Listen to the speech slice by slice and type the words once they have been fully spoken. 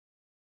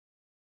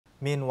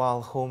Meanwhile,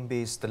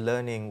 home-based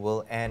learning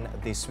will end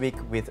this week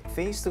with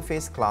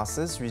face-to-face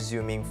classes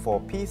resuming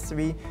for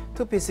P3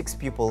 to P6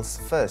 pupils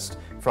first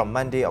from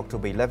Monday,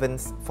 October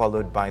 11th,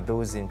 followed by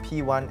those in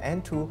P1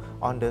 and 2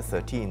 on the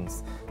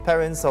 13th.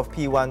 Parents of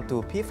P1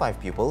 to P5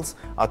 pupils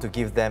are to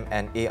give them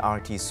an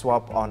ART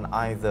swab on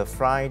either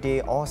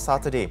Friday or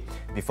Saturday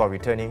before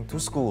returning to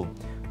school.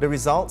 The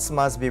results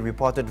must be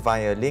reported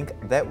via a link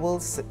that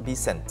will be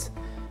sent.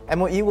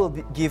 MOE will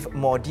give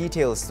more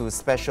details to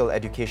special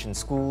education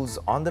schools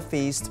on the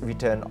phased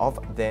return of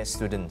their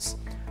students.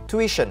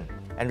 Tuition,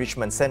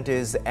 enrichment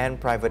centres and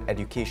private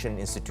education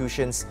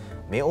institutions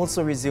may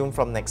also resume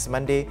from next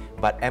Monday,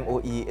 but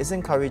MOE is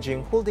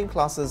encouraging holding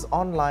classes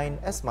online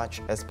as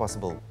much as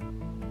possible.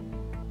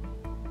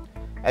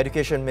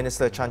 Education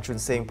Minister Chan Chun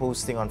Sing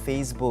posting on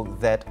Facebook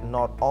that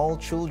not all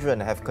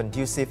children have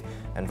conducive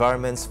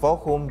environments for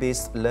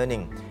home-based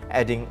learning,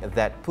 adding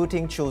that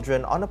putting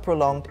children on a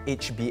prolonged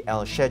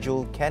HBL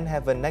schedule can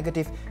have a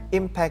negative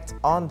impact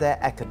on their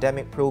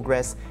academic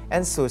progress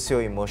and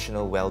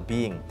socio-emotional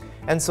well-being.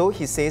 And so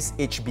he says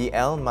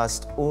HBL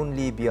must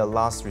only be a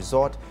last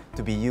resort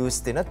to be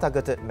used in a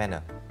targeted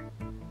manner.